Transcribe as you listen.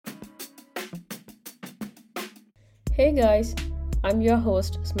Hey guys, I'm your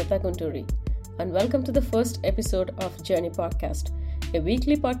host Smita Gunturi, and welcome to the first episode of Journey Podcast, a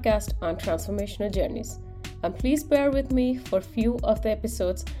weekly podcast on transformational journeys. And please bear with me for few of the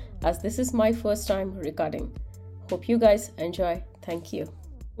episodes as this is my first time recording. Hope you guys enjoy. Thank you.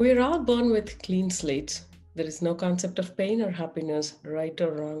 We're all born with clean slates. There is no concept of pain or happiness, right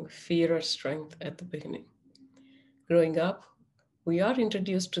or wrong, fear or strength at the beginning. Growing up, we are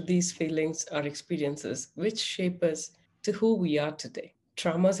introduced to these feelings or experiences which shape us to who we are today.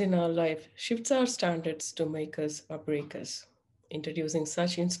 Traumas in our life shifts our standards to make us or break us, introducing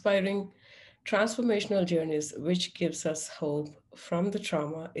such inspiring transformational journeys which gives us hope from the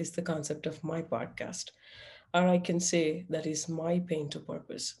trauma is the concept of my podcast. Or I can say that is my pain to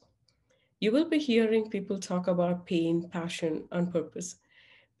purpose. You will be hearing people talk about pain, passion, and purpose.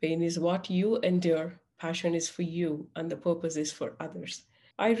 Pain is what you endure, passion is for you, and the purpose is for others.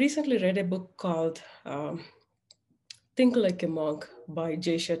 I recently read a book called Think Like a Monk by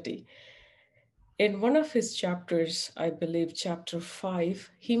Jay Shetty. In one of his chapters, I believe chapter 5,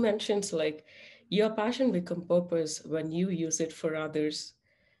 he mentions like your passion become purpose when you use it for others,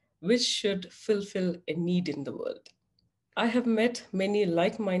 which should fulfill a need in the world. I have met many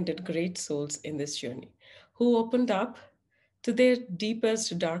like minded great souls in this journey who opened up to their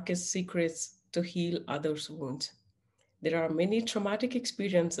deepest, darkest secrets to heal others' wounds. There are many traumatic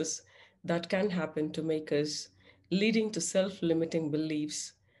experiences that can happen to make us, leading to self limiting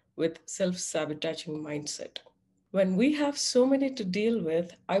beliefs with self sabotaging mindset. When we have so many to deal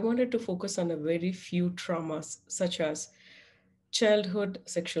with, I wanted to focus on a very few traumas, such as childhood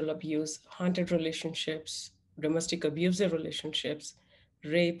sexual abuse, haunted relationships, domestic abusive relationships,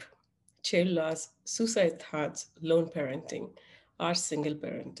 rape, child loss, suicide thoughts, lone parenting, or single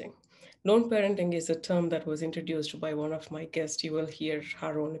parenting. Lone parenting is a term that was introduced by one of my guests. You will hear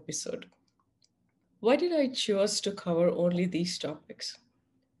her own episode. Why did I choose to cover only these topics?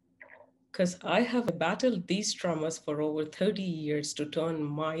 Because I have battled these traumas for over 30 years to turn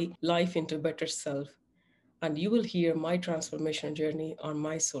my life into a better self, and you will hear my transformation journey on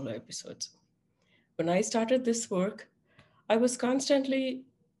my solo episodes. When I started this work, I was constantly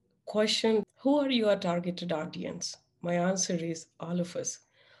questioned who are your targeted audience? My answer is all of us,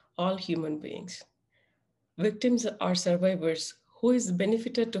 all human beings. Victims are survivors who is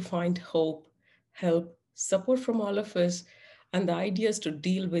benefited to find hope, help, support from all of us, and the ideas to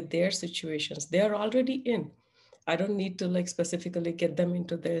deal with their situations. They are already in. I don't need to like specifically get them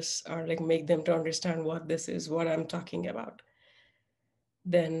into this or like make them to understand what this is, what I'm talking about.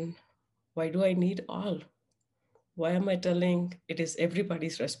 Then why do I need all? Why am I telling it is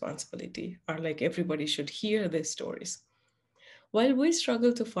everybody's responsibility or like everybody should hear these stories? While we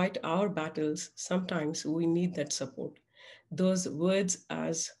struggle to fight our battles, sometimes we need that support. Those words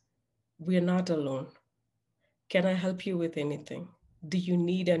as we are not alone. Can I help you with anything? Do you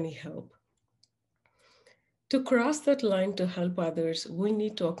need any help? To cross that line to help others, we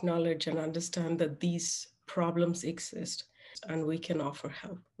need to acknowledge and understand that these problems exist and we can offer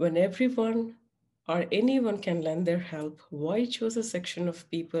help. When everyone or anyone can lend their help, why choose a section of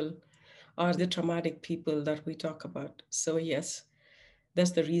people or the traumatic people that we talk about? So, yes,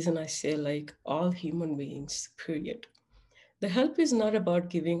 that's the reason I say, like, all human beings, period. The help is not about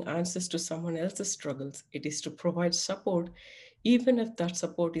giving answers to someone else's struggles, it is to provide support, even if that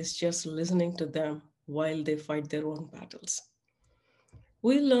support is just listening to them while they fight their own battles.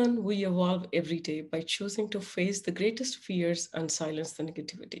 We learn, we evolve every day by choosing to face the greatest fears and silence the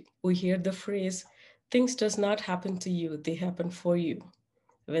negativity. We hear the phrase, things does not happen to you, they happen for you.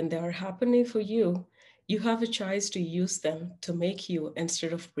 When they are happening for you, you have a choice to use them to make you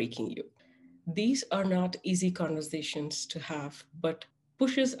instead of breaking you. These are not easy conversations to have, but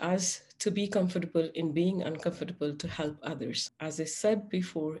pushes us to be comfortable in being uncomfortable to help others. As I said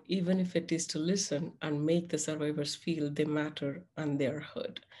before, even if it is to listen and make the survivors feel they matter and they are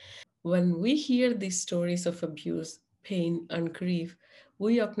heard. When we hear these stories of abuse, pain, and grief,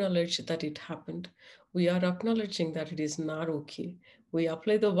 we acknowledge that it happened. We are acknowledging that it is not okay. We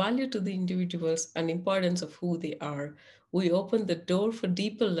apply the value to the individuals and importance of who they are. We open the door for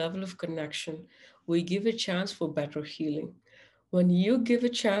deeper level of connection. We give a chance for better healing. When you give a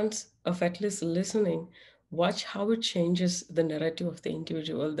chance of at least listening, watch how it changes the narrative of the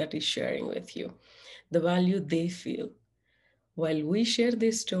individual that is sharing with you, the value they feel. While we share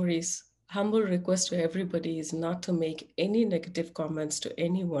these stories, humble request to everybody is not to make any negative comments to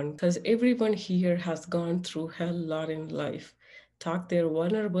anyone because everyone here has gone through hell lot in life, talk their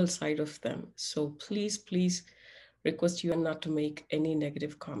vulnerable side of them. So please request you not to make any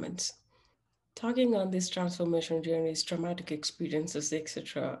negative comments. Talking on this transformation journeys, traumatic experiences,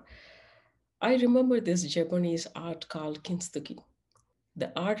 etc. I remember this Japanese art called kintsugi,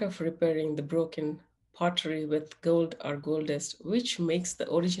 the art of repairing the broken pottery with gold or gold dust, which makes the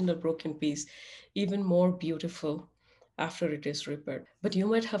original broken piece even more beautiful after it is repaired. But you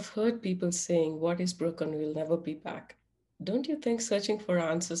might have heard people saying, what is broken will never be back. Don't you think searching for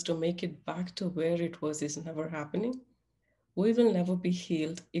answers to make it back to where it was is never happening? We will never be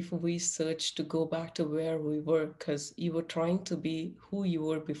healed if we search to go back to where we were because you were trying to be who you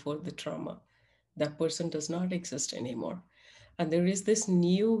were before the trauma. That person does not exist anymore. And there is this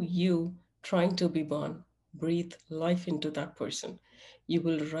new you trying to be born. Breathe life into that person. You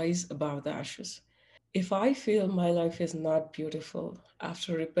will rise above the ashes. If I feel my life is not beautiful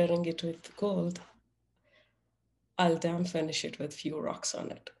after repairing it with gold, I'll damn finish it with few rocks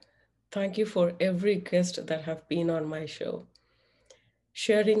on it. Thank you for every guest that have been on my show,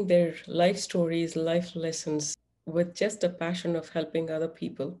 sharing their life stories, life lessons with just a passion of helping other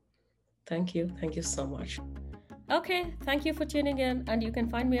people. Thank you. Thank you so much. Okay, thank you for tuning in, and you can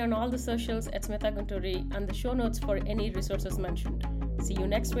find me on all the socials at Smita Gunturi and the show notes for any resources mentioned. See you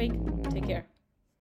next week. Take care.